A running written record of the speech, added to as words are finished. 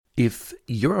If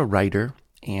you're a writer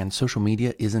and social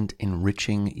media isn't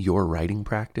enriching your writing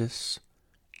practice,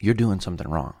 you're doing something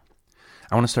wrong.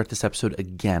 I want to start this episode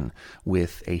again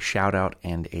with a shout out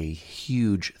and a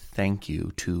huge thank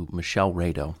you to Michelle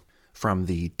Rado from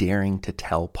the Daring to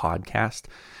Tell podcast.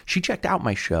 She checked out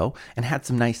my show and had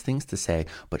some nice things to say,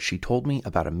 but she told me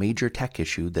about a major tech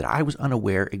issue that I was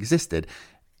unaware existed.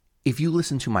 If you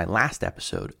listen to my last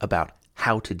episode about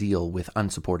how to deal with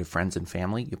unsupportive friends and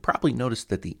family, you probably noticed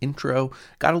that the intro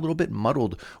got a little bit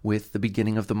muddled with the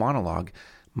beginning of the monologue.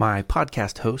 My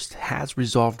podcast host has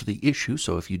resolved the issue,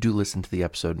 so if you do listen to the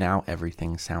episode now,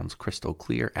 everything sounds crystal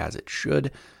clear as it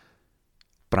should.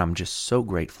 But I'm just so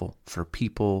grateful for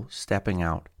people stepping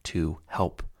out to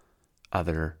help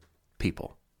other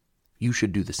people. You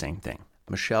should do the same thing.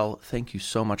 Michelle, thank you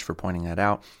so much for pointing that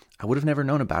out. I would have never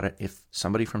known about it if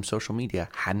somebody from social media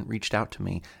hadn't reached out to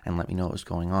me and let me know what was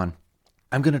going on.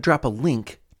 I'm going to drop a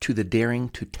link to the Daring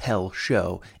to Tell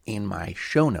show in my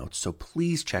show notes, so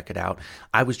please check it out.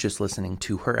 I was just listening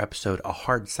to her episode, A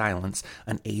Hard Silence,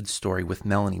 an AIDS story with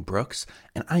Melanie Brooks,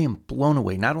 and I am blown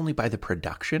away not only by the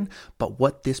production, but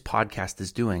what this podcast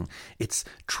is doing. It's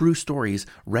true stories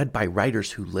read by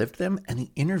writers who lived them, and the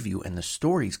interview and the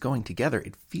stories going together.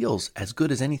 It feels as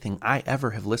good as anything I ever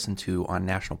have listened to on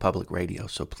National Public Radio,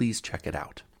 so please check it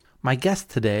out. My guest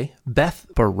today, Beth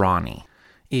Barany,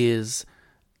 is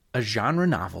a genre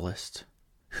novelist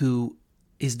who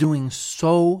is doing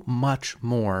so much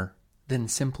more than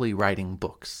simply writing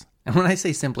books. And when I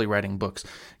say simply writing books,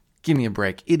 give me a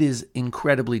break. It is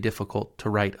incredibly difficult to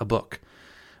write a book.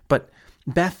 But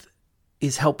Beth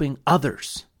is helping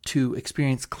others to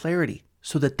experience clarity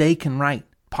so that they can write,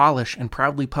 polish, and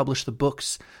proudly publish the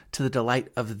books to the delight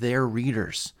of their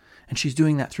readers. And she's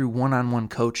doing that through one-on-one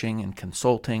coaching and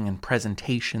consulting and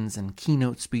presentations and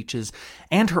keynote speeches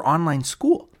and her online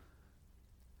school.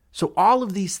 So all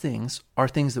of these things are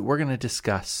things that we're going to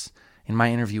discuss in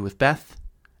my interview with Beth,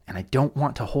 and I don't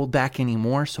want to hold back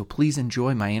anymore, so please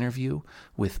enjoy my interview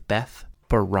with Beth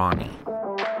Barany.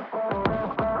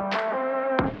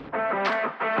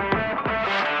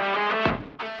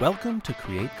 Welcome to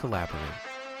Create Collaborate,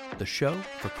 the show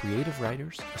for creative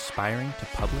writers aspiring to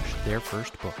publish their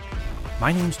first book.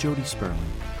 My name's Jody Sperling,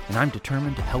 and I'm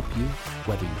determined to help you,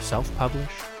 whether you self-publish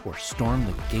or storm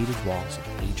the gated walls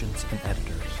of agents and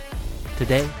editors.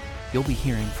 Today, you'll be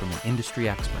hearing from an industry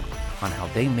expert on how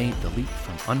they made the leap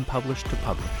from unpublished to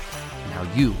published, and how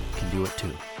you can do it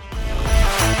too.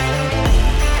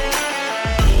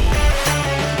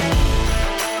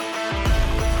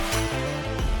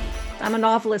 I'm a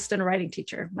novelist and a writing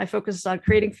teacher. My focus is on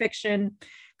creating fiction,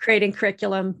 creating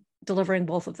curriculum, delivering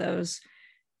both of those.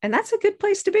 And that's a good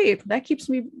place to be. That keeps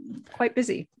me quite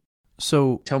busy.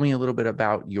 So tell me a little bit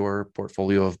about your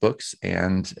portfolio of books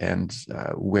and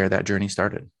where that journey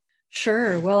started.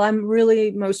 Sure. Well, I'm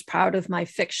really most proud of my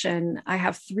fiction. I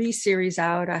have 3 series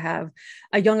out. I have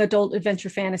a young adult adventure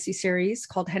fantasy series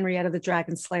called Henrietta the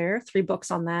Dragon Slayer, 3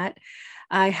 books on that.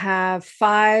 I have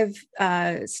 5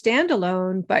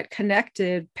 standalone but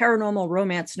connected paranormal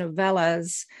romance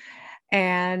novellas.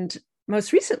 And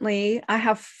most recently, I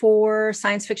have 4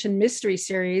 science fiction mystery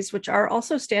series, which are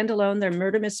also standalone. They're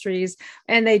murder mysteries,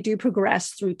 and they do progress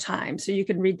through time. So you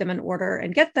can read them in order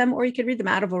and get them, or you can read them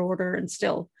out of order and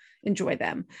still enjoy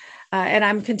them. And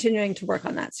I'm continuing to work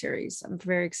on that series. I'm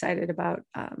very excited about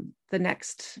the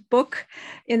next book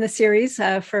in the series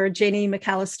for Janie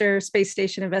McAllister, Space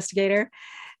Station Investigator.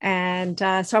 And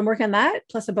so I'm working on that,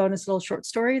 plus a bonus little short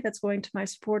story that's going to my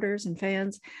supporters and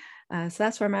fans. So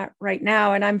that's where I'm at right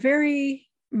now. And I'm very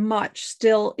much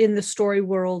still in the story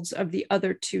worlds of the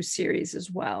other 2 series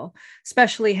as well,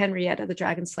 especially Henrietta the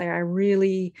Dragon Slayer. I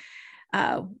really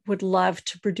would love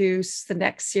to produce the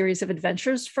next series of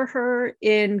adventures for her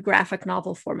in graphic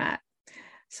novel format.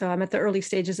 So I'm at the early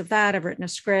stages of that. I've written a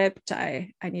script.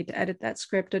 I need to edit that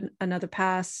script in another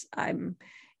pass. I'm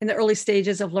in the early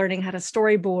stages of learning how to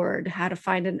storyboard, how to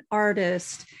find an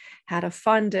artist, how to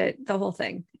fund it, the whole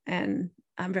thing. And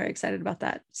I'm very excited about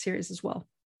that series as well.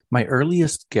 My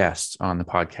earliest guest on the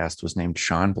podcast was named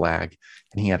Sean Blagg,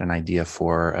 and he had an idea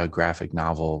for a graphic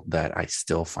novel that I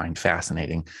still find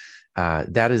fascinating.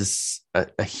 That is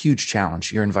a huge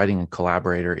challenge. You're inviting a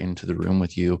collaborator into the room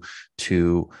with you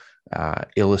to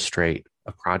illustrate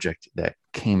a project that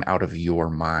came out of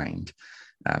your mind.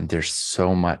 There's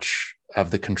so much of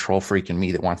the control freak in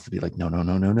me that wants to be like,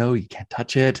 no, you can't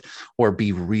touch it, or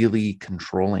be really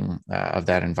controlling of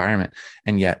that environment.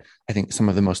 And yet I think some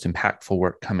of the most impactful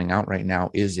work coming out right now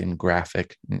is in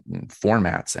graphic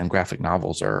formats, and graphic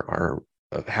novels are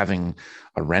having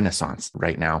a renaissance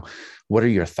right now. What are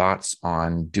your thoughts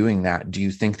on doing that? Do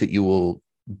you think that you will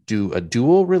do a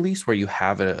dual release where you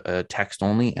have a text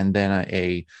only and then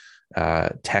a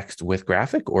text with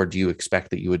graphic, or do you expect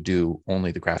that you would do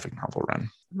only the graphic novel run?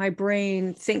 My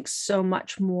brain thinks so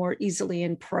much more easily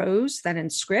in prose than in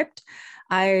script.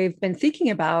 I've been thinking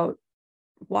about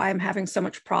why I'm having so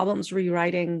much problems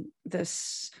rewriting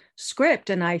this script.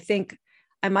 And I think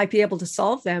I might be able to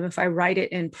solve them if I write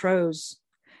it in prose.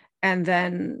 And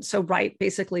then, so write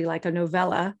basically like a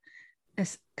novella,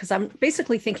 because I'm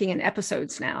basically thinking in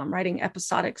episodes now. I'm writing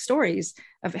episodic stories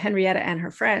of Henrietta and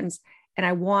her friends. And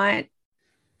I want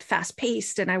fast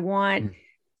paced, and I want,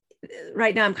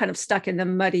 right now I'm kind of stuck in the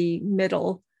muddy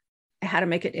middle, how to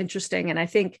make it interesting. And I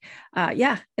think,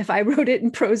 if I wrote it in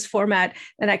prose format,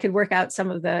 then I could work out some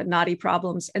of the knotty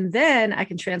problems, and then I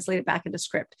can translate it back into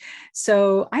script.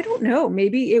 So I don't know,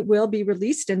 maybe it will be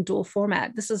released in dual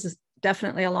format. This is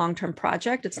definitely a long-term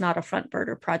project. It's not a front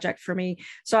burner project for me.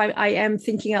 So I am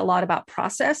thinking a lot about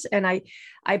process, and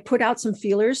I put out some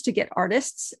feelers to get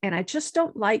artists, and I just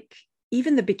don't like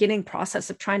even the beginning process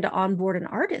of trying to onboard an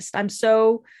artist.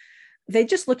 They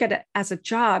just look at it as a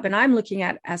job, and I'm looking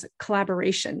at it as a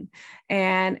collaboration.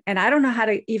 And I don't know how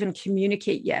to even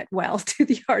communicate yet well to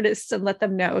the artists and let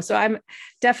them know. So I'm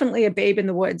definitely a babe in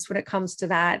the woods when it comes to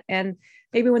that. And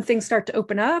maybe when things start to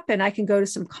open up and I can go to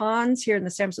some cons here in the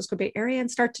San Francisco Bay Area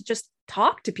and start to just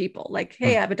talk to people like,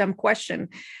 hey, I have a dumb question.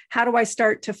 How do I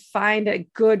start to find a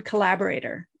good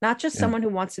collaborator? Not just someone who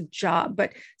wants a job,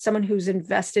 but someone who's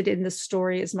invested in the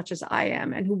story as much as I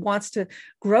am and who wants to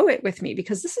grow it with me,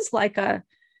 because this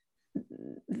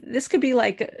could be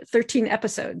like 13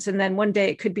 episodes. And then one day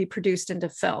it could be produced into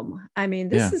film. I mean,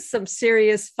 this is some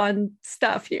serious fun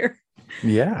stuff here.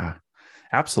 Yeah.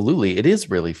 Absolutely. It is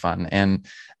really fun. And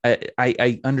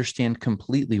I understand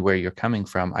completely where you're coming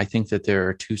from. I think that there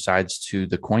are two sides to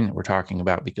the coin that we're talking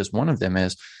about, because one of them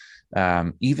is,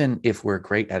 even if we're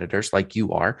great editors like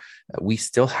you are, we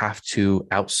still have to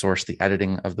outsource the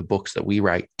editing of the books that we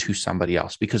write to somebody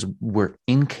else, because we're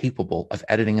incapable of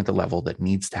editing at the level that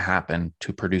needs to happen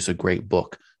to produce a great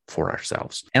book for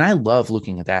ourselves. And I love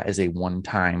looking at that as a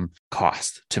one-time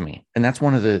cost to me. And that's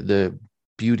one of the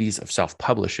beauties of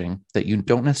self-publishing, that you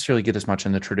don't necessarily get as much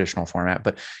in the traditional format,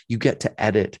 but you get to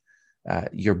edit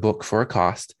your book for a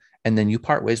cost, and then you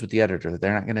part ways with the editor.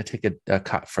 They're not going to take a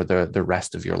cut for the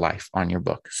rest of your life on your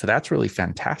book. So that's really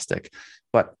fantastic.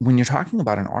 But when you're talking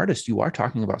about an artist, you are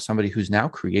talking about somebody who's now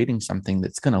creating something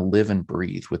that's going to live and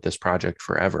breathe with this project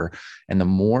forever. And the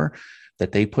more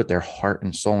that they put their heart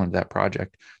and soul into that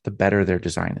project, the better their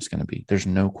design is going to be. There's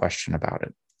no question about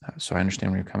it. So I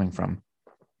understand where you're coming from.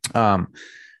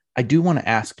 I do want to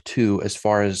ask too, as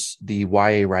far as the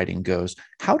YA writing goes,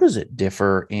 how does it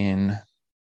differ in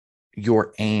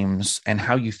your aims and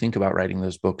how you think about writing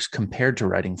those books compared to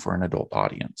writing for an adult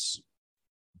audience?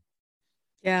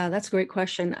 Yeah, that's a great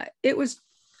question. It was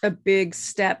a big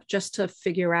step just to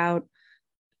figure out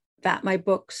that my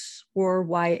books were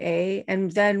YA.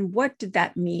 And then what did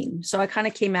that mean? So I kind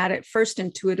of came at it first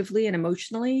intuitively and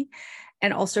emotionally,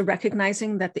 and also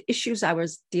recognizing that the issues I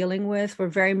was dealing with were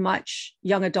very much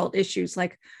young adult issues,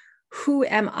 like who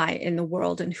am I in the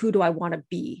world and who do I want to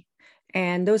be?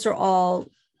 And those are all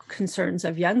concerns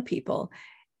of young people.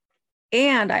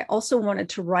 And I also wanted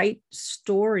to write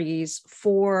stories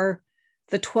for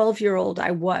the 12-year-old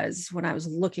I was when I was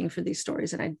looking for these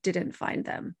stories, and I didn't find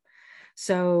them.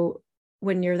 So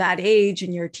when you're that age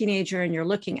and you're a teenager and you're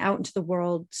looking out into the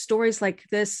world, stories like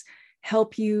this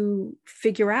help you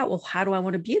figure out, well, how do I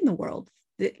want to be in the world?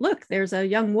 Look, there's a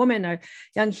young woman, a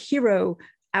young hero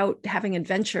out having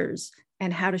adventures.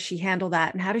 And how does she handle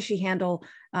that? And how does she handle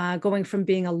going from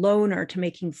being a loner to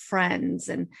making friends?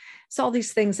 And it's all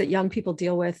these things that young people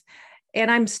deal with. And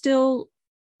I'm still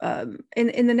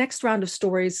in the next round of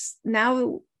stories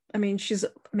now. I mean, she's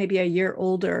maybe a year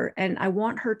older, and I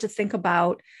want her to think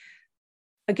about,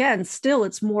 again, still,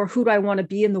 it's more, who do I want to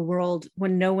be in the world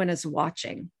when no one is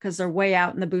watching? Because they're way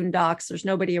out in the boondocks. There's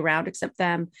nobody around except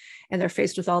them. And they're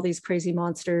faced with all these crazy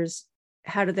monsters.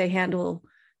 How do they handle?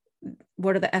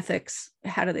 What are the ethics?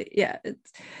 How do they? Yeah.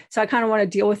 So I kind of want to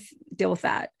deal with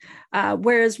that.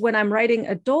 Whereas when I'm writing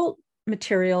adult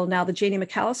material now, the Janie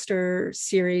McAllister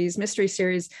series, mystery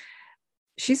series,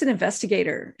 she's an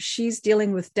investigator. She's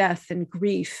dealing with death and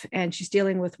grief, and she's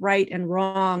dealing with right and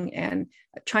wrong and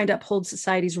trying to uphold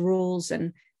society's rules.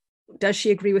 And does she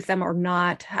agree with them or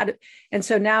not? And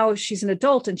so now she's an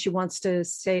adult and she wants to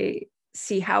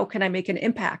see how can I make an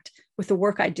impact with the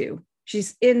work I do?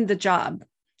 She's in the job.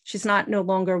 She's no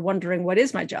longer wondering, what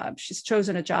is my job? She's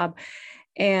chosen a job.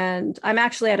 And I'm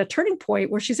actually at a turning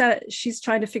point where she's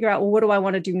trying to figure out, well, what do I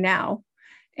want to do now?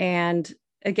 And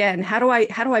again, how do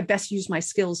I best use my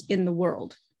skills in the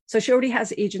world? So she already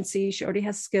has agency, she already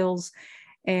has skills.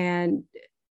 And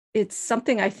it's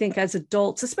something I think as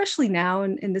adults, especially now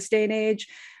in this day and age,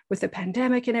 with the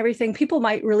pandemic and everything, people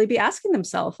might really be asking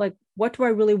themselves, like, what do I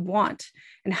really want?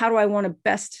 And how do I want to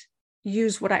best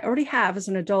use what I already have as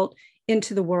an adult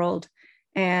into the world?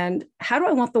 And how do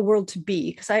I want the world to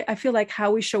be? Because I feel like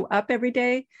how we show up every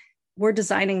day, we're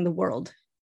designing the world,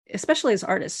 especially as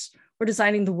artists. We're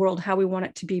designing the world how we want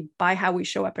it to be by how we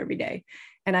show up every day.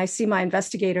 And I see my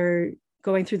investigator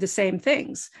going through the same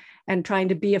things and trying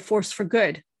to be a force for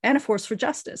good and a force for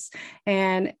justice.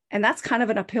 And that's kind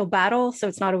of an uphill battle. So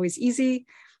it's not always easy.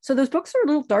 So those books are a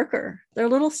little darker. They're a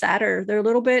little sadder. They're a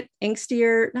little bit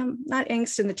angstier, not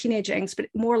angst in the teenage angst, but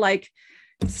more like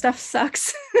stuff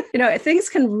sucks. Things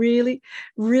can really,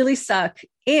 really suck.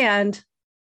 And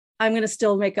I'm going to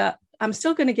still I'm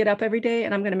still going to get up every day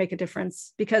and I'm going to make a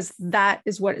difference, because that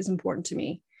is what is important to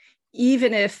me,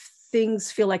 even if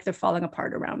things feel like they're falling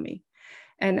apart around me.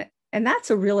 And that's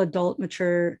a real adult,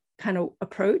 mature kind of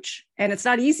approach. And it's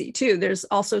not easy too. There's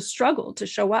also struggle to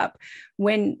show up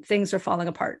when things are falling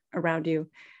apart around you.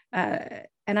 And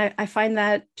I find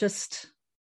that just,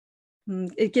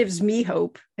 it gives me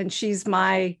hope. And she's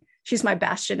my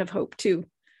bastion of hope too.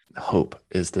 Hope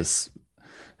is this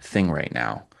thing right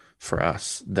now for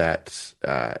us that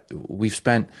we've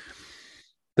spent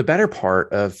the better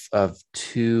part of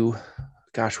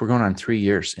we're going on 3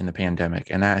 years in the pandemic,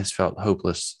 and that has felt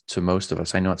hopeless to most of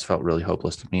us. I know it's felt really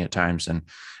hopeless to me at times. And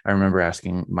I remember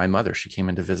asking my mother, she came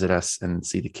in to visit us and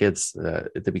see the kids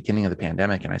at the beginning of the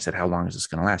pandemic. And I said, how long is this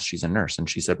going to last? She's a nurse. And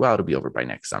she said, well, it'll be over by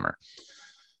next summer.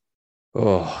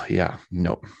 Oh yeah,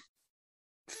 no.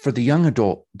 For the young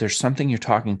adult, there's something you're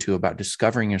talking to about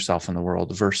discovering yourself in the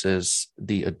world, versus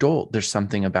the adult. There's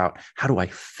something about, how do I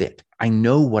fit? I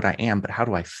know what I am, but how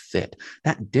do I fit?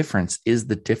 That difference is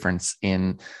the difference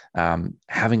in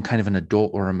having kind of an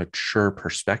adult or a mature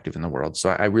perspective in the world.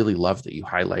 So I really love that you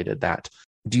highlighted that.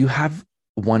 Do you have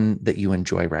one that you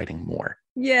enjoy writing more?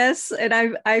 Yes.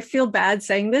 And I feel bad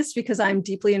saying this because I'm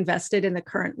deeply invested in the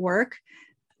current work,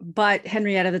 but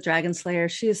Henrietta the Dragon Slayer,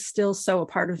 she is still so a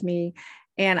part of me.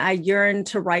 And I yearn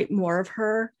to write more of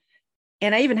her.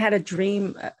 And I even had a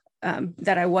dream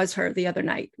that I was her the other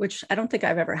night, which I don't think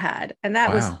I've ever had. And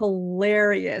that was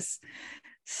hilarious.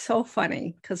 So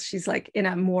funny, because she's like in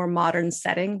a more modern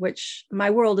setting, which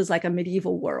my world is like a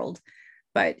medieval world,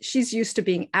 but she's used to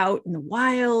being out in the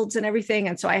wilds and everything.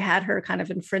 And so I had her kind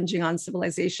of infringing on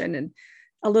civilization and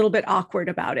a little bit awkward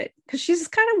about it, because she's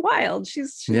kind of wild. She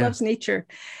loves nature.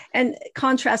 And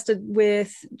contrasted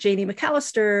with Janie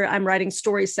McAllister, I'm writing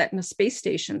stories set in a space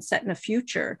station, set in a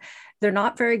future. They're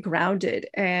not very grounded.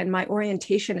 And my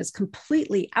orientation is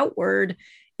completely outward,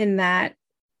 in that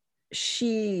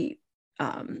she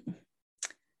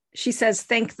says,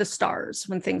 thank the stars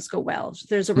when things go well.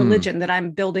 There's a religion that I'm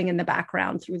building in the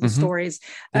background through the stories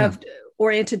of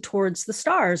oriented towards the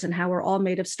stars and how we're all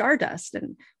made of stardust,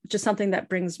 and which is something that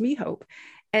brings me hope.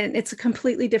 And it's a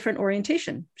completely different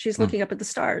orientation. She's looking up at the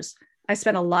stars. I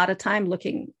spent a lot of time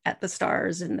looking at the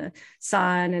stars and the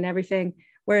sun and everything.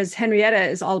 Whereas Henrietta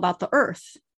is all about the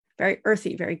earth, very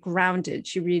earthy, very grounded.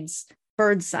 She reads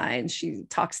bird signs. She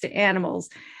talks to animals.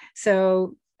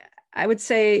 So I would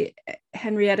say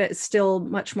Henrietta is still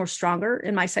much more stronger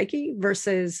in my psyche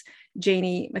versus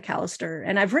Janie McAllister.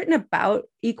 And I've written about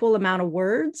equal amount of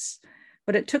words,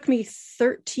 but it took me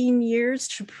 13 years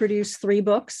to produce 3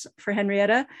 books for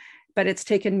Henrietta, but it's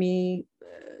taken me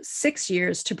 6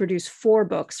 years to produce 4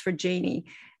 books for Janie.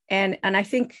 And I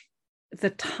think the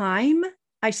time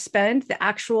I spend, the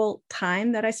actual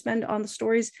time that I spend on the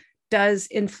stories, does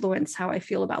influence how I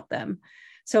feel about them.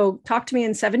 So talk to me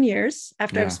in 7 years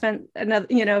after I've spent another,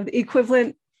 the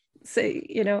equivalent, say,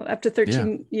 up to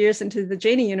 13 years into the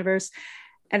Janie universe,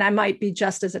 and I might be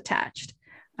just as attached.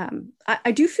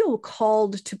 I do feel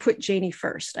called to put Janie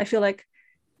first. I feel like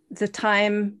the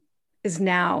time is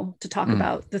now to talk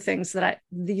about the things that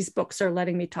these books are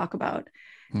letting me talk about.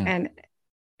 And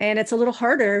it's a little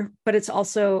harder, but it's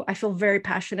also, I feel very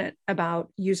passionate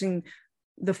about using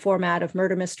the format of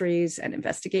murder mysteries and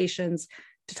investigations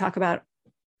to talk about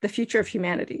the future of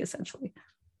humanity, essentially.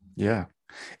 Yeah,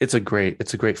 it's a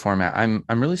great format. I'm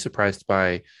really surprised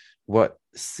by what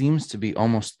seems to be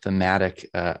almost thematic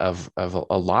of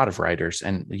a lot of writers.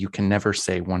 And you can never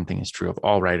say one thing is true of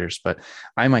all writers, but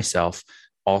I myself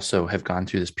also have gone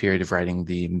through this period of writing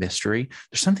the mystery.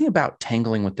 There's something about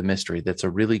tangling with the mystery that's a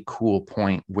really cool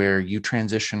point where you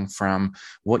transition from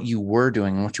what you were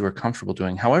doing and what you were comfortable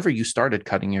doing. However, you started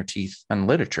cutting your teeth on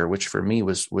literature, which for me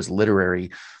was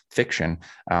literary fiction.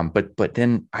 But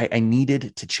then I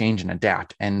needed to change and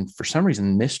adapt. And for some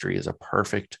reason, mystery is a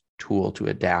perfect tool to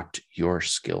adapt your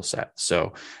skill set.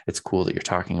 So it's cool that you're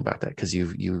talking about that, because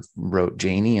you wrote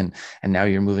Janie and now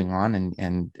you're moving on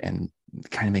and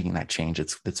kind of making that change.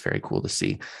 It's very cool to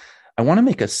see. I want to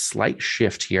make a slight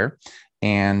shift here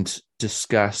and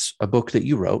discuss a book that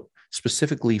you wrote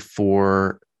specifically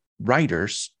for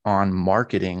writers on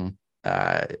marketing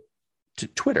to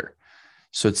Twitter.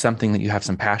 So it's something that you have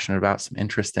some passion about, some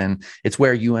interest in. It's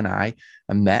where you and I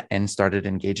met and started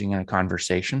engaging in a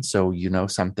conversation. So you know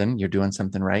something, you're doing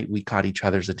something right. We caught each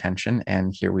other's attention,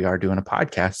 and here we are doing a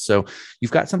podcast. So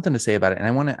you've got something to say about it. And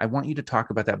I want you to talk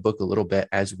about that book a little bit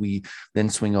as we then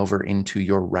swing over into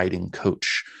your writing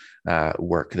coach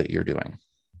work that you're doing.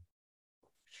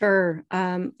 Sure.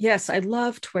 Yes, I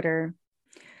love Twitter.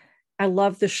 I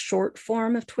love the short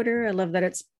form of Twitter. I love that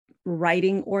it's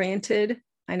writing oriented.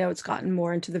 I know it's gotten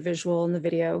more into the visual and the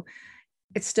video.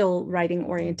 It's still writing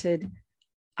oriented.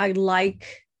 I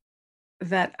like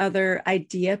that other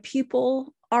idea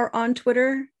people are on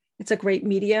Twitter. It's a great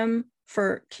medium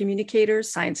for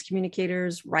communicators, science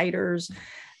communicators, writers.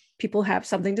 People have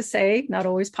something to say, not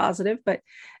always positive, but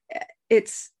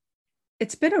it's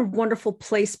been a wonderful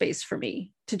play space for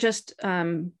me to just,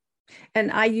 and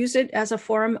I use it as a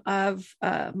form of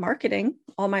marketing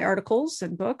all my articles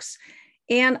and books.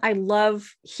 And I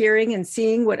love hearing and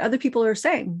seeing what other people are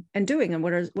saying and doing and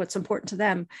what's important to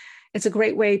them. It's a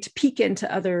great way to peek into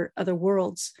other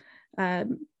worlds.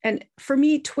 And for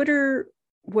me, Twitter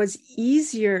was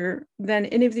easier than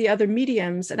any of the other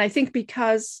mediums. And I think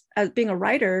because as being a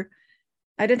writer,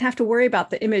 I didn't have to worry about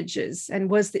the images and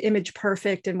was the image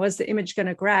perfect and was the image going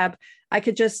to grab. I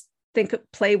could just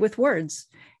play with words.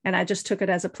 And I just took it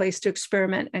as a place to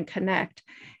experiment and connect.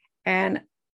 And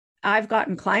I've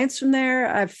gotten clients from there.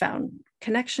 I've found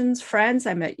connections, friends.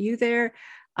 I met you there.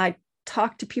 I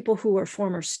talked to people who were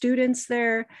former students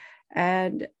there.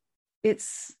 And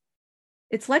it's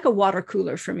like a water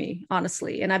cooler for me,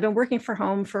 honestly. And I've been working from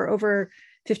home for over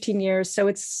 15 years. So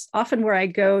it's often where I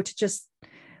go to just,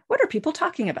 what are people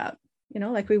talking about?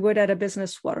 Like we would at a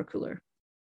business water cooler.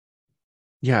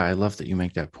 Yeah, I love that you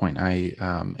make that point. I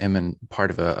am in part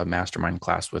of a mastermind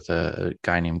class with a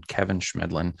guy named Kevin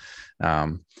Schmedlin.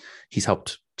 He's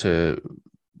helped to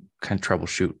kind of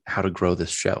troubleshoot how to grow this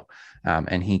show.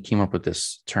 And he came up with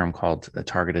this term called a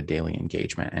targeted daily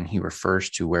engagement. And he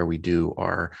refers to where we do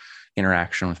our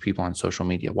interaction with people on social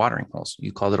media, watering holes.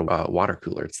 You called it a water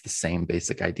cooler. It's the same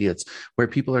basic idea. It's where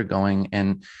people are going.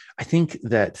 And I think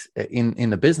that in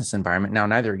the business environment, now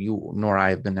neither you nor I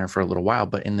have been there for a little while,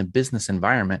 but in the business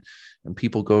environment,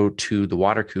 people go to the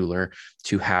water cooler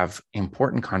to have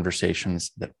important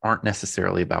conversations that aren't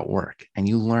necessarily about work. And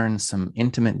you learn some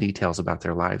intimate details about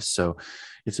their lives. So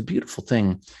it's a beautiful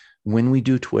thing when we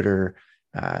do Twitter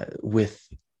with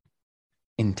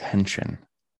intention.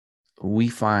 We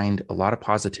find a lot of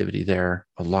positivity there,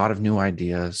 a lot of new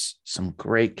ideas, some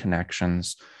great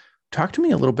connections. Talk to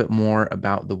me a little bit more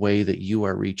about the way that you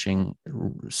are reaching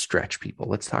stretch people.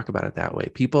 Let's talk about it that way.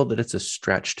 People that it's a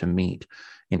stretch to meet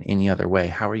in any other way.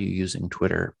 How are you using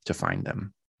Twitter to find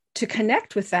them? To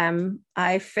connect with them,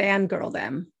 I fangirl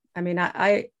them. I mean,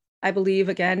 I believe,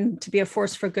 again, to be a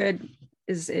force for good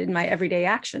is in my everyday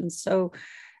actions. So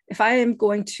if I am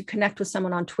going to connect with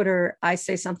someone on Twitter, I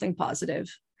say something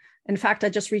positive. In fact, I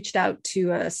just reached out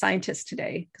to a scientist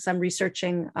today because I'm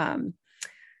researching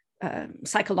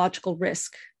psychological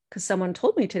risk, because someone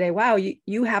told me today, wow,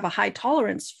 you have a high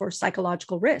tolerance for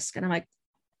psychological risk. And I'm like,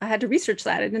 I had to research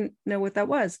that. I didn't know what that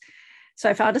was. So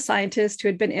I found a scientist who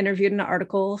had been interviewed in an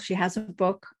article. She has a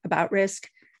book about risk.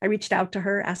 I reached out to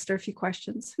her, asked her a few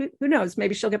questions. Who knows?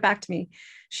 Maybe she'll get back to me.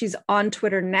 She's on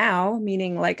Twitter now,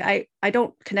 meaning like I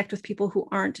don't connect with people who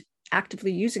aren't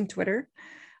actively using Twitter.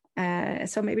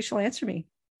 So maybe she'll answer me.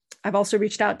 I've also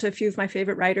reached out to a few of my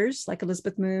favorite writers like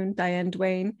Elizabeth Moon, Diane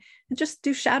Duane, and just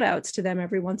do shout outs to them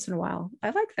every once in a while. I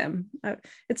like them.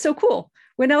 It's so cool.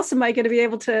 When else am I going to be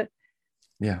able to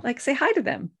say hi to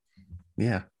them?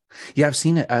 Yeah. Yeah, I've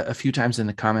seen it a few times in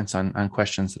the comments on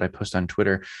questions that I post on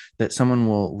Twitter that someone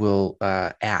will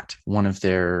at one of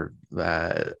their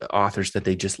authors that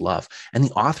they just love, and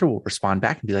the author will respond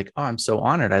back and be like, "Oh, I'm so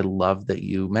honored. I love that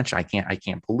you mentioned. I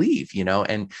can't believe,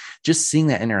 and just seeing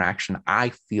that interaction,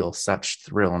 I feel such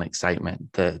thrill and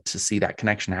excitement to see that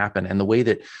connection happen, and the way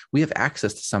that we have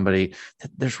access to somebody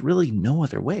that there's really no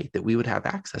other way that we would have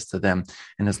access to them.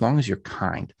 And as long as you're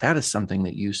kind, that is something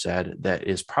that you said that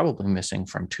is probably missing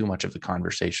from too much of the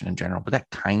conversation in general. But that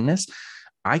kindness,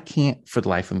 I can't for the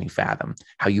life of me fathom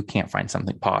how you can't find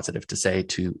something positive to say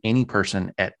to any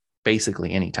person at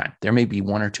basically any time. There may be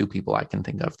one or two people I can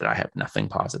think of that I have nothing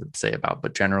positive to say about,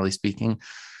 but generally speaking,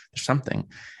 there's something.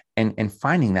 and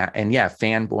finding that, and yeah,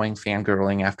 fanboying,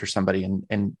 fangirling after somebody,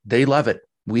 and they love it.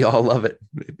 We all love it.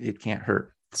 It can't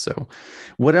hurt. So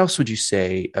what else would you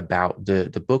say about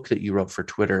the book that you wrote for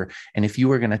Twitter? And if you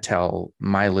were going to tell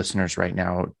my listeners right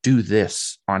now, do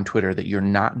this on Twitter that you're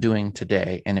not doing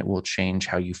today, and it will change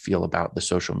how you feel about the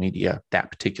social media,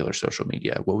 that particular social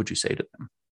media, what would you say to them?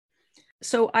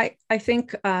 So I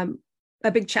think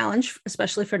a big challenge,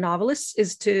 especially for novelists,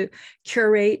 is to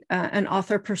curate an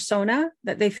author persona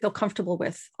that they feel comfortable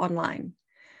with online.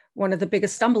 One of the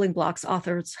biggest stumbling blocks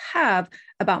authors have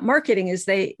about marketing is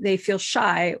they feel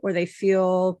shy, or they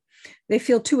feel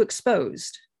too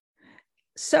exposed.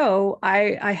 So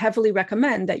I heavily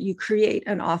recommend that you create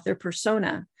an author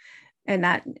persona, and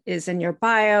that is in your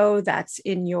bio, that's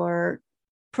in your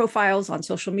profiles on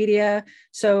social media.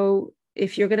 So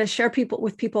if you're going to share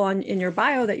with people in your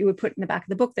bio that you would put in the back of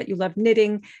the book that you love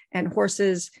knitting and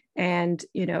horses and,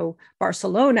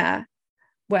 Barcelona,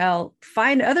 well,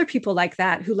 find other people like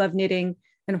that who love knitting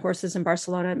and horses in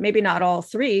Barcelona, maybe not all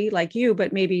three like you,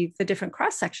 but maybe the different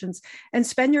cross sections, and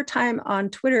spend your time on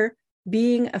Twitter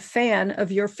being a fan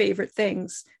of your favorite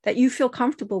things that you feel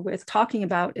comfortable with talking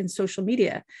about in social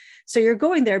media. So you're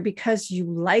going there because you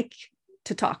like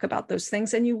to talk about those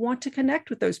things and you want to connect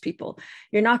with those people.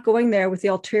 You're not going there with the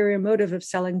ulterior motive of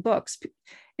selling books.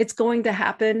 It's going to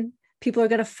happen. People are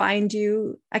going to find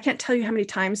you. I can't tell you how many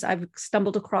times I've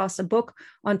stumbled across a book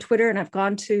on Twitter and I've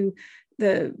gone to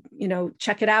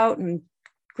check it out and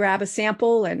grab a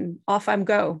sample and off I'm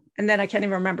go. And then I can't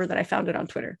even remember that I found it on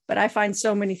Twitter, but I find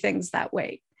so many things that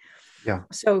way. Yeah.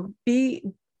 So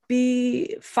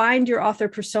find your author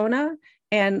persona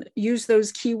and use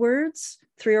those keywords,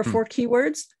 3 or 4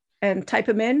 keywords, and type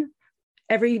them in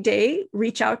every day.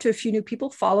 Reach out to a few new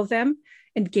people, follow them,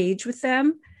 engage with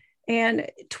them. And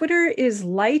Twitter is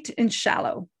light and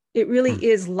shallow. It really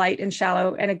is light and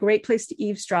shallow, and a great place to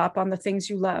eavesdrop on the things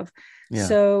you love. Yeah.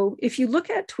 So if you look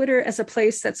at Twitter as a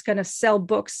place that's going to sell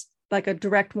books like a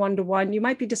direct one-to-one, you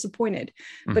might be disappointed.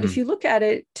 But if you look at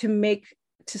it to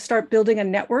start building a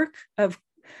network of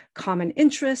common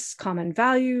interests, common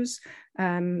values,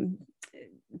 then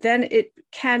it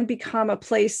can become a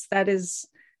place that is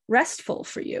restful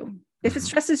for you. If it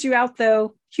stresses you out,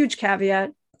 though, huge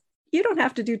caveat, you don't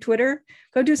have to do Twitter.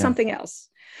 Go do something else.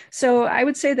 So I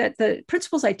would say that the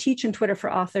principles I teach in Twitter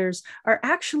for authors are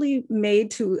actually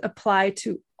made to apply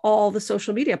to all the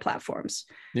social media platforms,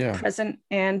 present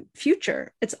and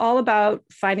future. It's all about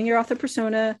finding your author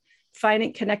persona,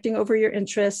 connecting over your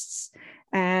interests,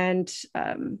 and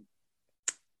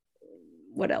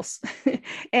what else?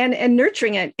 and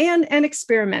nurturing it and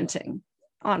experimenting.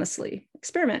 Honestly,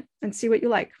 experiment and see what you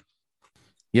like.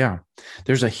 Yeah,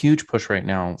 there's a huge push right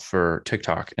now for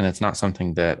TikTok, and it's not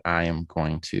something that I am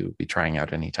going to be trying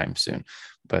out anytime soon.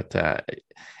 But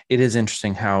it is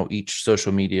interesting how each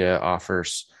social media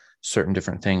offers certain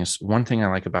different things. One thing I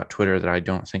like about Twitter that I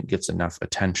don't think gets enough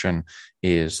attention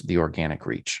is the organic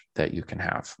reach that you can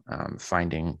have.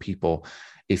 Finding people,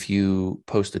 if you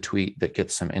post a tweet that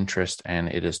gets some interest and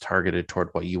it is targeted toward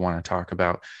what you want to talk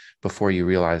about, before you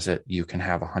realize it, you can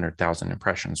have 100,000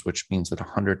 impressions, which means that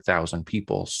 100,000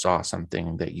 people saw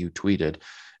something that you tweeted.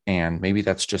 And maybe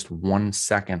that's just 1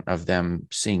 second of them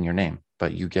seeing your name,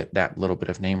 but you get that little bit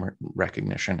of name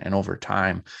recognition. And over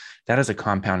time, that is a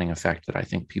compounding effect that I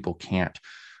think people can't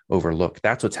overlook.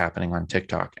 That's what's happening on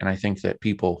TikTok. And I think that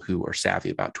people who are savvy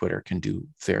about Twitter can do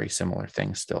very similar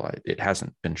things still. It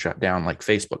hasn't been shut down like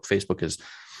Facebook. Facebook is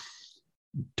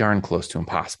darn close to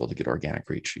impossible to get organic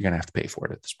reach. You're going to have to pay for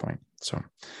it at this point. So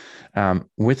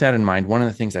with that in mind, one of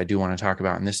the things I do want to talk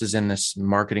about, and this is in this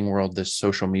marketing world, this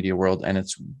social media world, and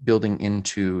it's building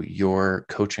into your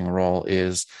coaching role,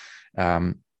 is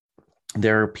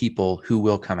there are people who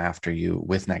will come after you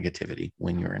with negativity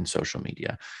when you're in social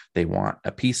media. They want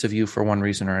a piece of you for one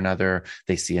reason or another.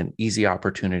 They see an easy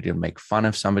opportunity to make fun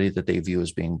of somebody that they view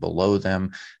as being below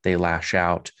them. They lash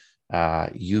out.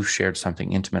 You've shared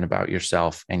something intimate about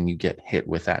yourself and you get hit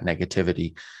with that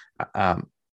negativity.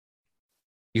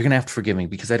 You're going to have to forgive me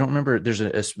because I don't remember. There's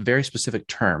a very specific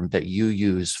term that you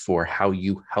use for how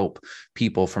you help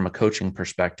people from a coaching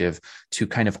perspective to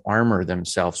kind of armor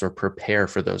themselves or prepare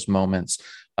for those moments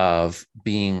of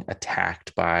being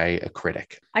attacked by a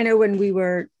critic. I know when we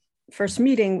were first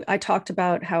meeting, I talked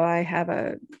about how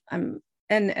I'm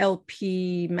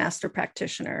NLP master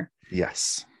practitioner.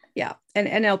 Yes. Yeah. And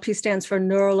NLP stands for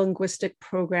neuro-linguistic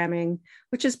programming,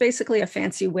 which is basically a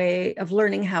fancy way of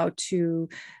learning how to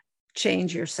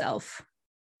change yourself,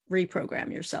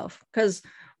 reprogram yourself, because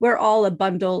we're all a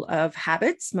bundle of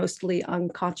habits, mostly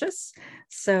unconscious.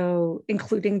 So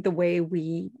including the way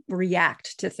we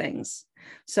react to things.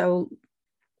 So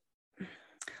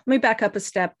me back up a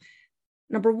step.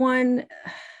 Number one,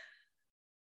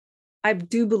 I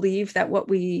do believe that what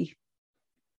we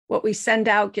send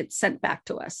out gets sent back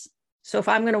to us. So if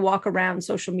I'm going to walk around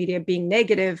social media being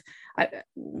negative,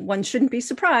 one shouldn't be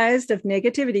surprised if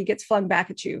negativity gets flung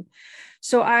back at you.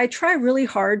 So I try really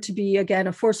hard to be, again,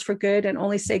 a force for good and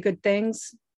only say good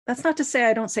things. That's not to say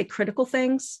I don't say critical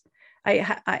things.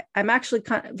 I'm actually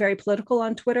very political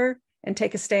on Twitter and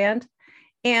take a stand.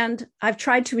 And I've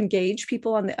tried to engage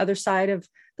people on the other side of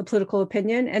the political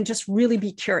opinion and just really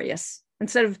be curious.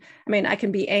 Instead of, I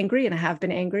can be angry, and I have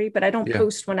been angry, but I don't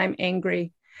post when I'm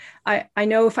angry. I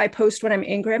know if I post when I'm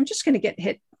angry, I'm just going to get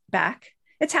hit back.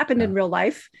 It's happened in real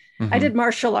life. I did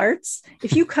martial arts.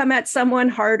 If you come at someone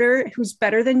harder who's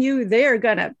better than you, they're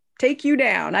going to take you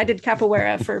down. I did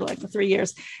capoeira for like 3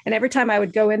 years. And every time I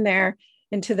would go in there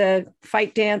into the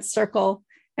fight dance circle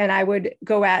and I would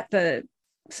go at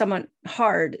someone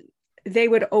hard, they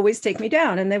would always take me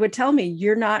down. And they would tell me,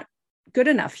 you're not good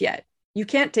enough yet. You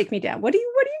can't take me down. What are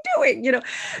you doing?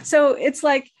 So it's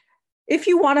like, if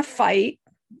you want to fight,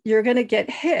 you're going to get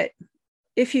hit.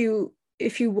 If you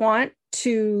want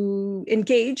to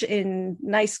engage in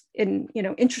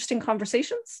interesting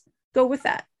conversations, go with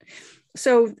that.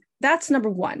 So that's number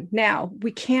one. Now,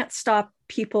 we can't stop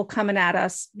people coming at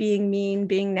us, being mean,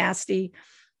 being nasty.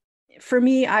 For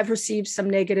me, I've received some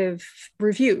negative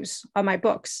reviews on my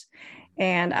books,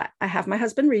 and I have my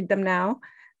husband read them now,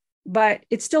 but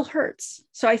it still hurts.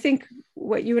 So I think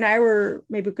what you and I were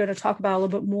maybe going to talk about a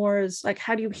little bit more is like,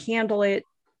 how do you handle it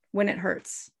when it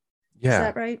hurts? Yeah. Is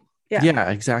that right?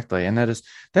 Yeah, exactly. And that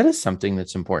is something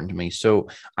that's important to me. So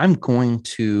I'm going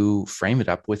to frame it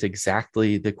up with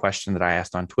exactly the question that I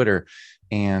asked on Twitter.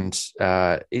 And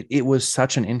it was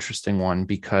such an interesting one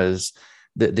because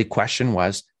the question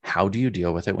was, how do you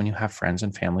deal with it when you have friends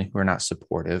and family who are not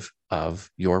supportive of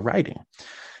your writing?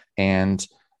 And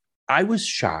I was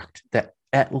shocked that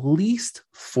at least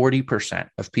 40%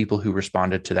 of people who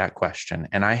responded to that question,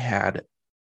 and I had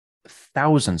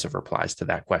thousands of replies to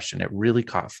that question. It really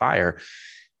caught fire.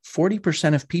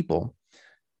 40% of people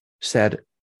said,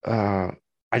 I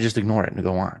just ignore it and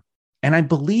go on. And I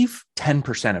believe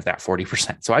 10% of that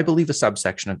 40%. So I believe a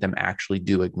subsection of them actually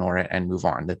do ignore it and move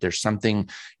on, that there's something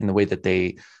in the way that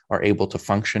they are able to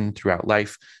function throughout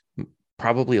life.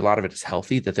 Probably a lot of it is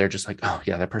healthy, that they're just like, oh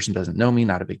yeah, that person doesn't know me,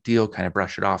 not a big deal, kind of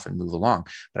brush it off and move along.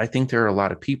 But I think there are a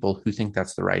lot of people who think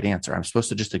that's the right answer. I'm supposed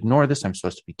to just ignore this. I'm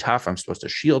supposed to be tough. I'm supposed to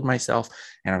shield myself,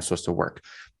 and I'm supposed to work.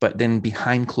 But then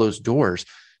behind closed doors,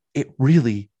 it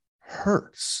really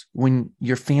hurts when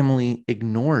your family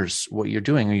ignores what you're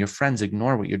doing, or your friends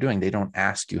ignore what you're doing. They don't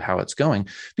ask you how it's going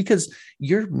because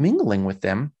you're mingling with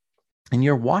them and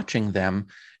you're watching them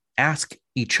ask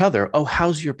each other, oh,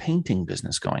 how's your painting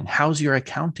business going? How's your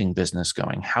accounting business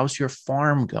going? How's your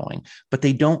farm going? But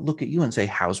they don't look at you and say,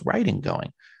 how's writing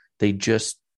going? They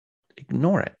just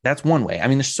ignore it. That's one way. I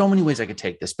mean, there's so many ways I could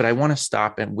take this, but I want to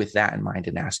stop and with that in mind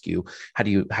and ask you, how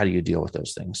do you deal with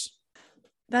those things?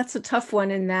 That's a tough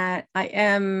one in that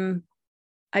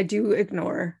I do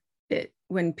ignore it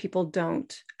when people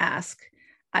don't ask.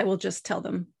 I will just tell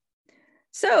them,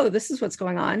 so this is what's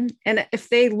going on. And if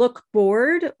they look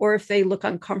bored or if they look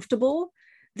uncomfortable,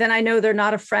 then I know they're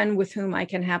not a friend with whom I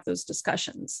can have those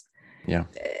discussions. Yeah.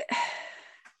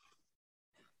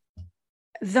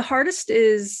 The hardest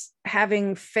is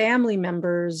having family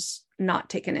members not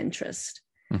take an interest.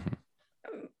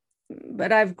 Mm-hmm.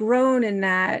 But I've grown in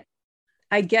that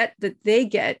I get that they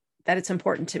get that it's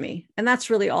important to me. And that's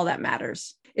really all that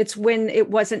matters. It's when it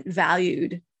wasn't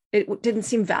valued. It didn't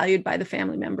seem valued by the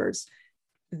family members.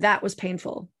 That was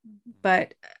painful,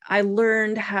 but I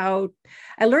learned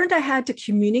I had to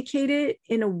communicate it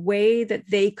in a way that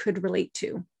they could relate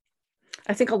to.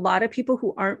 I think a lot of people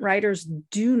who aren't writers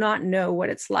do not know what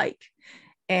it's like.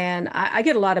 And I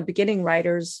get a lot of beginning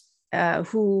writers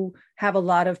who have a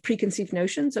lot of preconceived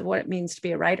notions of what it means to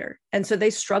be a writer. And so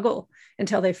they struggle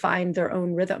until they find their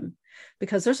own rhythm,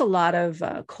 because there's a lot of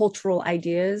cultural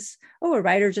ideas. Oh, a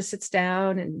writer just sits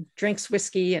down and drinks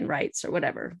whiskey and writes or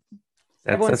whatever.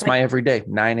 That's my everyday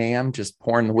 9 a.m. just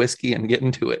pouring the whiskey and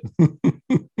getting to it.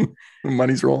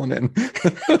 Money's rolling in.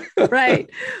 Right.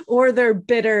 Or they're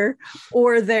bitter,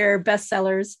 or they're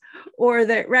bestsellers, or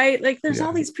they're right. Like there's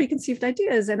all these preconceived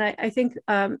ideas. And I think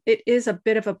it is a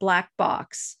bit of a black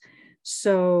box.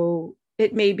 So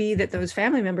it may be that those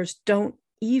family members don't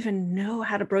even know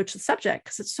how to broach the subject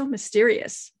because it's so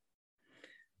mysterious.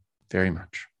 Very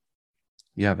much.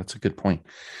 Yeah, that's a good point.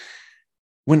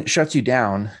 When it shuts you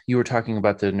down, you were talking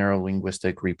about the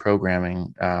neuro-linguistic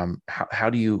reprogramming. How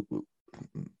do you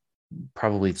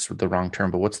probably it's the wrong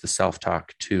term, but what's the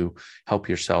self-talk to help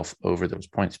yourself over those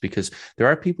points? Because there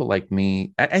are people like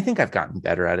me, I think I've gotten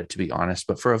better at it, to be honest,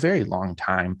 but for a very long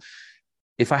time,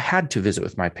 if I had to visit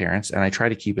with my parents, and I try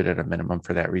to keep it at a minimum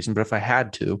for that reason, but if I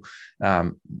had to,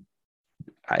 um,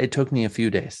 it took me a few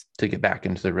days to get back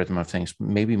into the rhythm of things,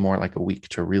 maybe more like a week,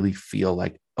 to really feel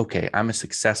like, okay, I'm a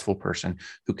successful person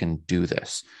who can do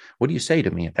this. What do you say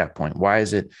to me at that point? Why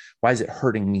is it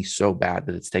hurting me so bad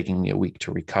that it's taking me a week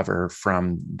to recover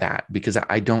from that? Because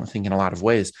I don't think in a lot of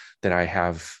ways that I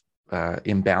have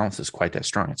imbalances quite that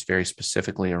strong. It's very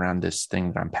specifically around this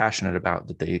thing that I'm passionate about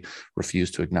that they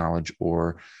refuse to acknowledge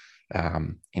or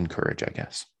encourage, I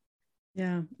guess.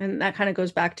 Yeah. And that kind of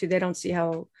goes back to, they don't see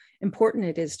how important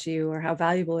it is to you or how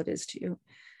valuable it is to you.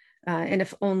 And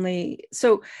if only,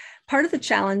 so part of the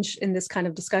challenge in this kind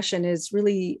of discussion is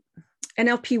really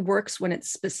NLP works when it's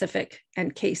specific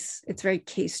and it's very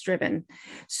case driven.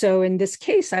 So in this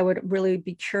case, I would really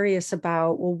be curious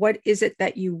about, well, what is it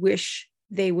that you wish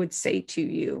they would say to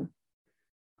you?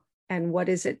 And what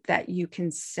is it that you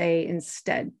can say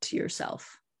instead to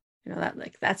yourself?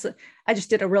 I just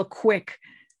did a real quick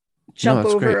jump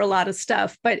over great. a lot of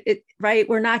stuff, but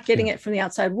we're not getting it from the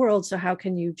outside world. So how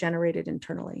can you generate it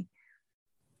internally?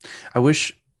 I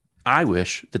wish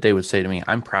that they would say to me,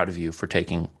 "I'm proud of you for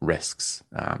taking risks."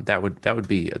 That would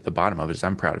be at the bottom of it. Is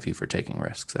I'm proud of you for taking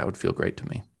risks. That would feel great to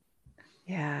me.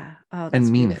 Yeah. Oh, that's and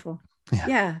mean beautiful. it.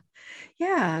 Yeah.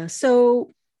 Yeah.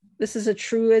 So this is a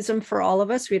truism for all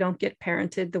of us. We don't get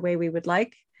parented the way we would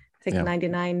like. I think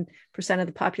 99% of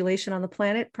the population on the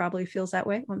planet probably feels that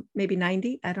way. Well, maybe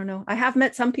 90. I don't know. I have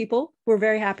met some people who are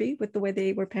very happy with the way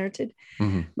they were parented.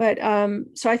 Mm-hmm. But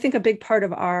so I think a big part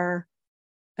of our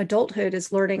adulthood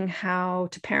is learning how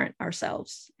to parent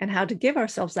ourselves and how to give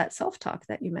ourselves that self-talk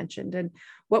that you mentioned. And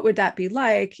what would that be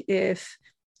like if,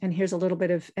 and here's a little bit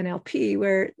of NLP,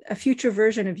 where a future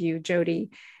version of you,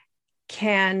 Jody,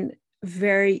 can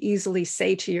very easily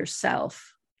say to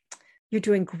yourself, "You're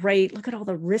doing great. Look at all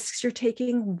the risks you're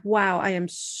taking. Wow, I am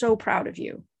so proud of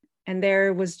you." And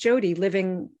there was Jody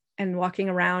living and walking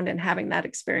around and having that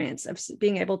experience of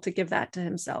being able to give that to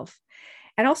himself.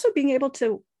 And also being able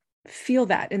to feel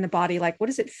that in the body. Like, what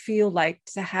does it feel like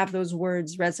to have those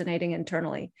words resonating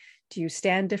internally? Do you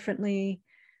stand differently?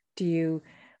 Do you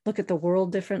look at the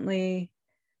world differently?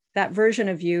 That version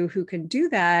of you who can do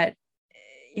that,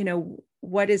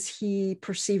 what is he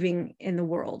perceiving in the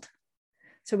world?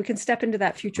 So we can step into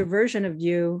that future version of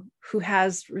you who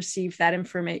has received that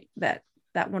information, that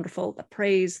wonderful, the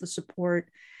praise, the support,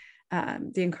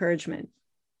 the encouragement.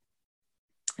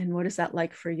 And what is that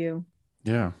like for you?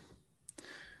 Yeah.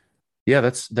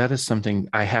 That is something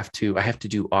I have to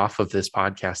do off of this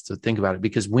podcast to think about it,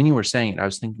 because when you were saying it, I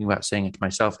was thinking about saying it to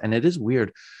myself. And it is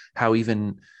weird how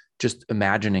even just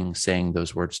imagining saying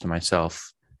those words to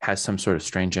myself has some sort of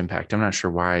strange impact. I'm not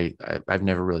sure why. I've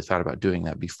never really thought about doing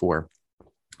that before.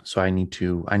 So I need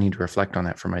to reflect on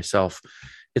that for myself.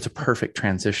 It's a perfect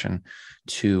transition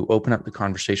to open up the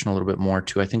conversation a little bit more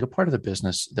to, I think, a part of the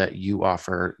business that you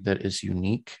offer that is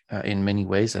unique in many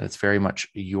ways, and it's very much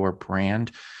your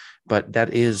brand. But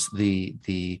that is the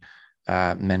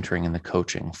mentoring and the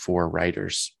coaching for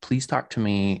writers. Please talk to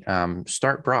me.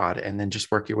 Start broad and then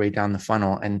just work your way down the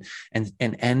funnel, and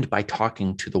end by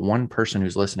talking to the one person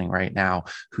who's listening right now,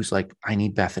 who's like, "I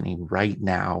need Bethany right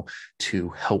now to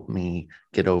help me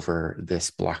get over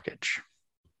this blockage."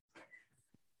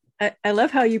 I love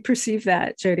how you perceive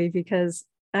that, Jody, because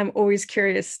I'm always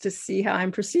curious to see how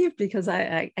I'm perceived, because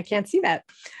I can't see that.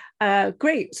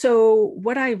 Great. So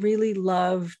what I really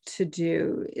love to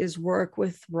do is work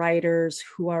with writers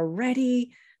who are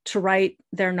ready to write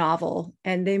their novel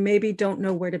and they maybe don't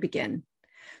know where to begin.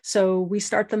 So we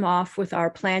start them off with our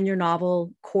Plan Your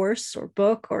Novel course or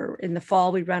book, or in the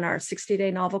fall, we run our 60-day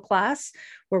novel class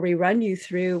where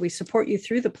we support you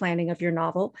through the planning of your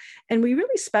novel. And we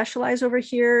really specialize over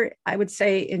here, I would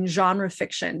say, in genre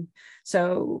fiction.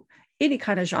 So any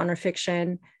kind of genre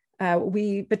fiction.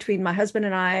 Between my husband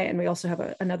and I, and we also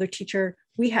have another teacher,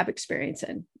 we have experience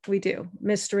in. We do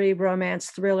mystery, romance,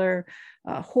 thriller,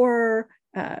 horror,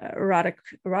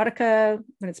 erotica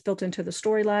when it's built into the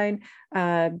storyline,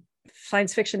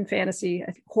 science fiction, fantasy,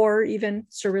 I think horror, even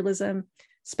surrealism,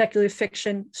 speculative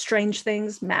fiction, strange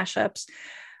things, mashups.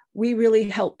 We really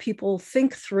help people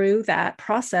think through that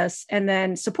process and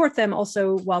then support them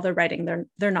also while they're writing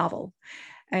their novel.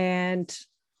 And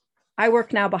I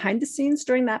work now behind the scenes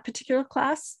during that particular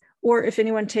class, or if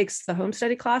anyone takes the home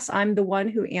study class, I'm the one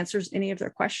who answers any of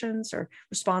their questions or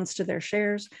responds to their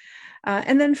shares.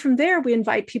 And then from there, we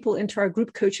invite people into our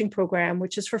group coaching program,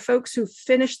 which is for folks who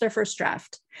finished their first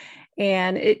draft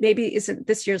And it maybe isn't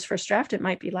this year's first draft. It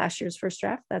might be last year's first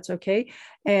draft. That's okay.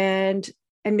 And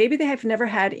maybe they have never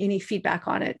had any feedback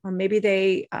on it, or maybe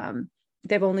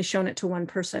they've only shown it to one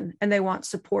person and they want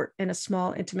support in a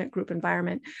small, intimate group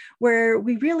environment where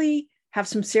we really have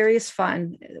some serious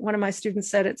fun. One of my students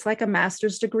said it's like a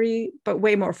master's degree, but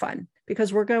way more fun,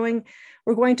 because we're going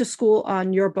to school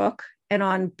on your book and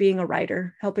on being a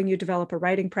writer, helping you develop a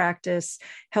writing practice,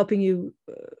 helping you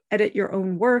edit your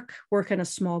own work in a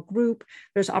small group.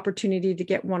 There's opportunity to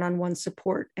get one-on-one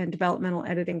support and developmental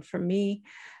editing from me.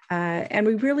 And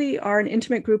we really are an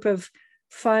intimate group of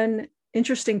fun,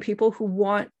 interesting people who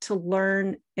want to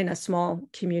learn in a small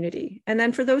community. And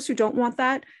then for those who don't want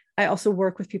that, I also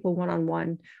work with people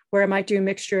one-on-one, where I might do a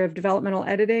mixture of developmental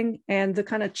editing and the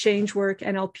kind of change work,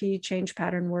 NLP, change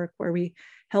pattern work, where we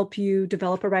help you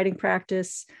develop a writing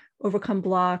practice, overcome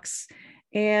blocks.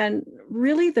 And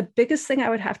really the biggest thing I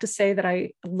would have to say that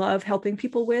I love helping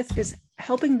people with is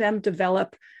helping them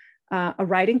develop a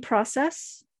writing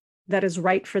process that is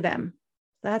right for them.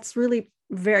 That's really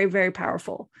very, very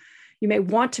powerful. You may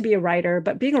want to be a writer,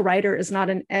 but being a writer is not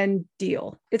an end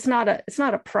deal. It's not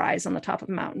a prize on the top of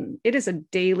a mountain. It is a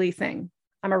daily thing.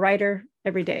 I'm a writer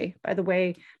every day, by the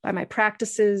way, by my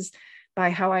practices, by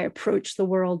how I approach the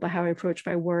world, by how I approach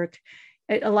my work.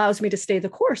 It allows me to stay the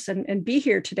course and be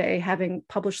here today, having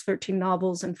published 13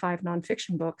 novels and 5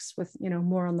 nonfiction books with,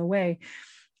 more on the way.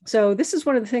 So this is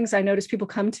one of the things I notice people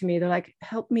come to me. They're like,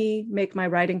 help me make my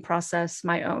writing process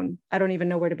my own. I don't even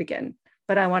know where to begin,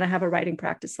 but I want to have a writing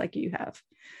practice like you have.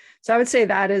 So I would say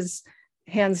that is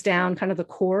hands down kind of the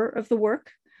core of the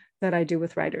work that I do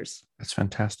with writers. That's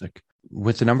fantastic.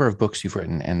 With the number of books you've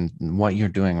written and what you're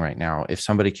doing right now, if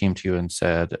somebody came to you and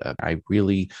said, I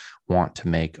really want to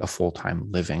make a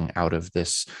full-time living out of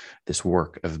this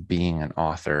work of being an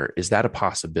author, is that a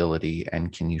possibility?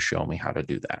 And can you show me how to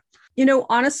do that?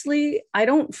 Honestly, I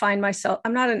don't find myself,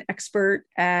 I'm not an expert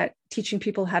at teaching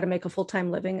people how to make a full-time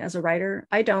living as a writer.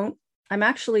 I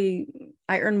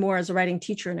earn more as a writing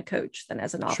teacher and a coach than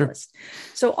as a novelist.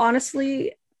 Sure. So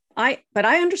honestly, I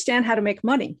understand how to make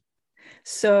money.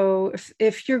 So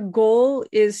if your goal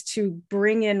is to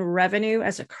bring in revenue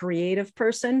as a creative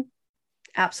person,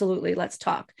 absolutely, let's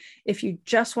talk. If you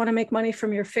just want to make money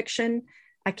from your fiction,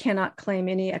 I cannot claim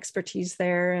any expertise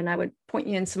there. And I would point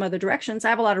you in some other directions. I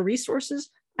have a lot of resources.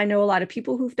 I know a lot of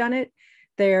people who've done it.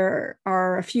 There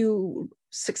are a few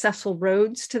successful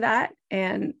roads to that,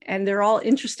 and they're all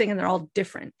interesting and they're all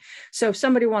different. So if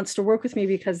somebody wants to work with me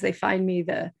because they find me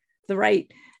the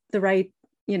right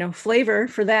flavor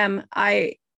for them,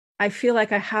 I feel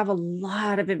like I have a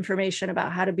lot of information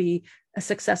about how to be a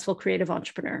successful creative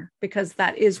entrepreneur, because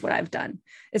that is what I've done.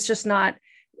 It's just not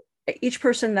each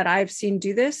person that I've seen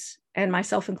do this, and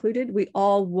myself included, we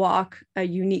all walk a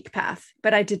unique path,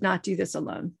 but I did not do this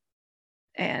alone.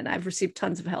 And I've received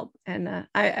tons of help. And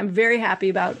I'm very happy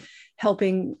about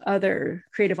helping other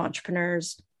creative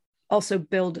entrepreneurs also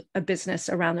build a business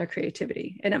around their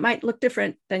creativity. And it might look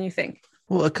different than you think.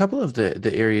 Well, a couple of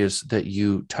the areas that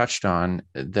you touched on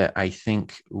that I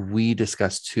think we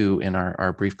discussed too in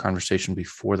our brief conversation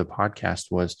before the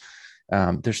podcast was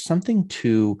there's something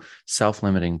to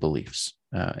self-limiting beliefs.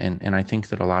 And I think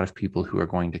that a lot of people who are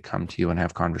going to come to you and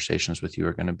have conversations with you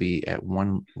are going to be at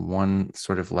one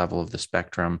sort of level of the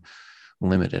spectrum,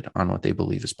 limited on what they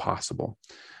believe is possible.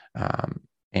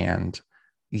 And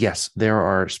yes, there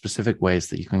are specific ways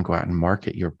that you can go out and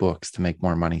market your books to make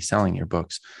more money selling your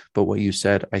books. But what you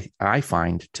said, I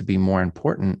find to be more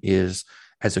important is,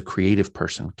 as a creative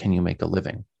person, can you make a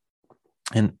living?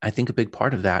 And I think a big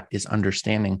part of that is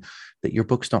understanding that your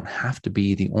books don't have to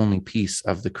be the only piece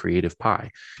of the creative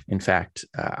pie. In fact,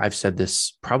 I've said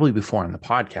this probably before on the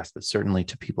podcast, but certainly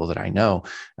to people that I know,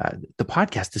 the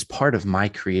podcast is part of my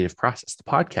creative process. The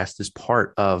podcast is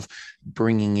part of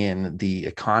bringing in the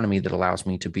economy that allows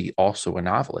me to be also a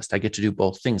novelist. I get to do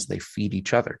both things. They feed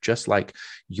each other, just like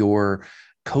your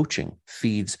coaching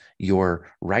feeds your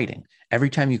writing. Every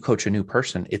time you coach a new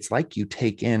person, it's like you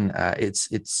take in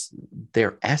it's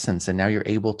their essence, and now you're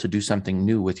able to do something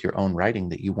new with your own writing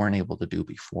that you weren't able to do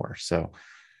before. So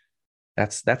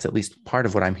that's at least part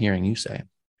of what I'm hearing you say.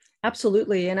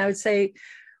 Absolutely. And I would say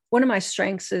one of my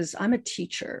strengths is I'm a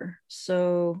teacher.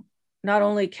 So not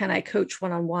only can I coach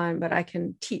one-on-one, but I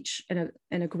can teach in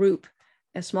a group,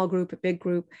 a small group, a big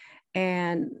group.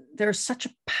 And there's such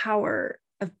a power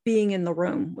of being in the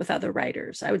room with other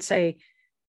writers. I would say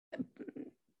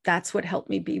that's what helped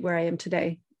me be where I am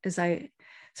today. So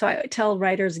I tell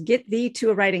writers, get thee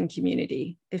to a writing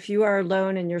community. If you are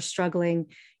alone and you're struggling,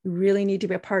 you really need to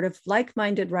be a part of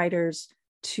like-minded writers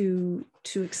to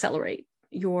accelerate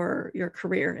your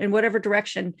career in whatever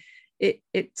direction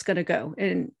it's going to go.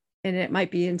 And it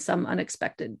might be in some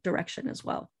unexpected direction as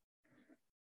well.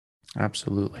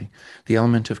 Absolutely. The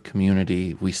element of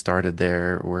community, we started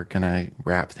there. We're going to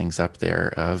wrap things up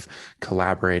there, of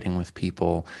collaborating with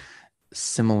people,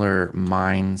 similar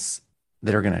minds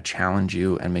that are going to challenge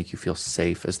you and make you feel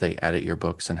safe as they edit your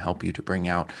books and help you to bring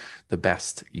out the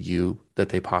best you that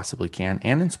they possibly can,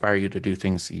 and inspire you to do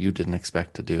things you didn't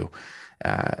expect to do.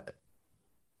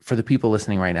 For the people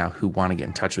listening right now who want to get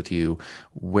in touch with you,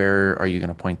 where are you going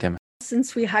to point them?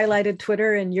 Since we highlighted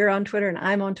Twitter and you're on Twitter and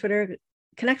I'm on Twitter,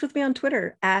 connect with me on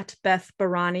Twitter at Beth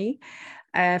Barany.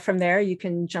 From there, you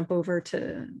can jump over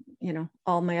to,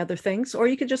 all my other things, or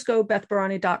you could just go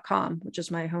bethbarany.com, which is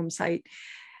my home site,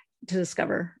 to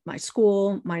discover my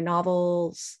school, my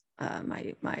novels,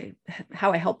 my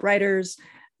how I help writers,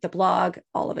 the blog,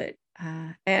 all of it.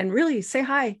 And really say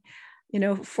hi.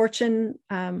 Fortune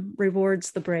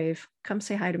rewards the brave. Come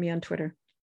say hi to me on Twitter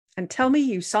and tell me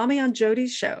you saw me on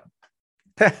Jody's show.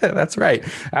 That's right.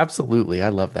 Absolutely. I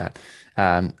love that.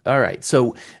 All right.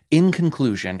 So in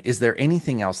conclusion, is there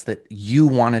anything else that you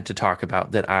wanted to talk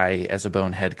about that I, as a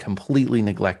bonehead, completely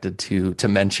neglected to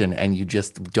mention and you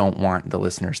just don't want the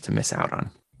listeners to miss out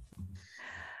on?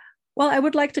 Well, I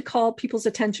would like to call people's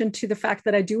attention to the fact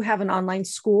that I do have an online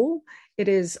school. It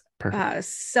is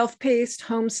self-paced,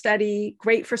 home study,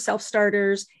 great for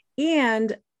self-starters,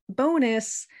 and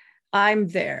bonus, I'm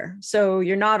there. So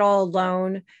you're not all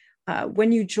alone.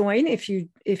 When you join, if you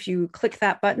click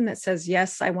that button that says,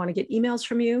 yes, I want to get emails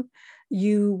from you,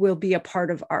 you will be a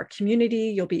part of our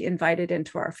community. You'll be invited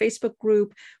into our Facebook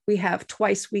group. We have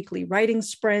twice weekly writing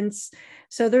sprints.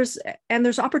 So there's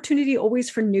opportunity always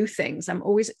for new things. I'm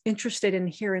always interested in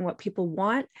hearing what people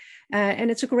want.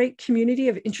 And it's a great community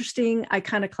of interesting,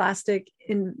 iconoclastic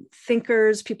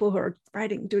thinkers, people who are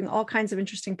writing, doing all kinds of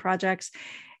interesting projects.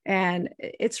 And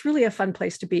it's really a fun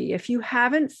place to be. If you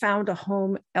haven't found a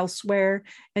home elsewhere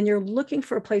and you're looking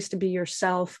for a place to be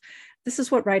yourself, this is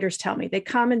what writers tell me. They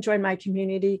come and join my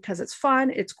community because it's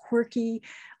fun, it's quirky,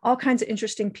 all kinds of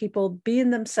interesting people being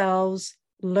themselves,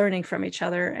 learning from each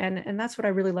other. And that's what I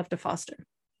really love to foster.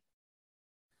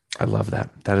 I love that.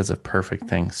 That is a perfect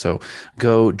thing. So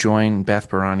go join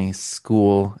Beth Barany's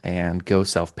school and go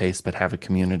self-paced, but have a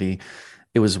community.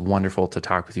 It was wonderful to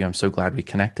talk with you. I'm so glad we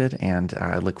connected, and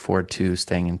I look forward to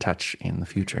staying in touch in the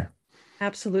future.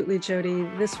 Absolutely, Jody.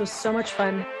 This was so much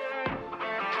fun.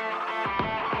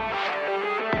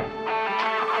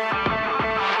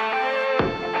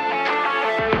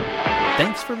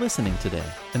 Thanks for listening today.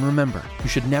 And remember, you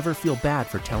should never feel bad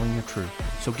for telling your truth.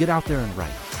 So get out there and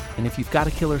write. And if you've got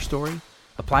a killer story,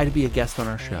 apply to be a guest on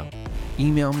our show.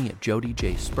 Email me at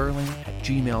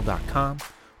jodyjsperling@gmail.com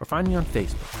or find me on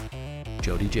Facebook,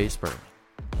 Jody J. Sperling.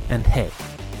 And hey,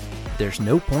 there's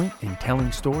no point in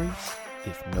telling stories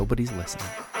if nobody's listening.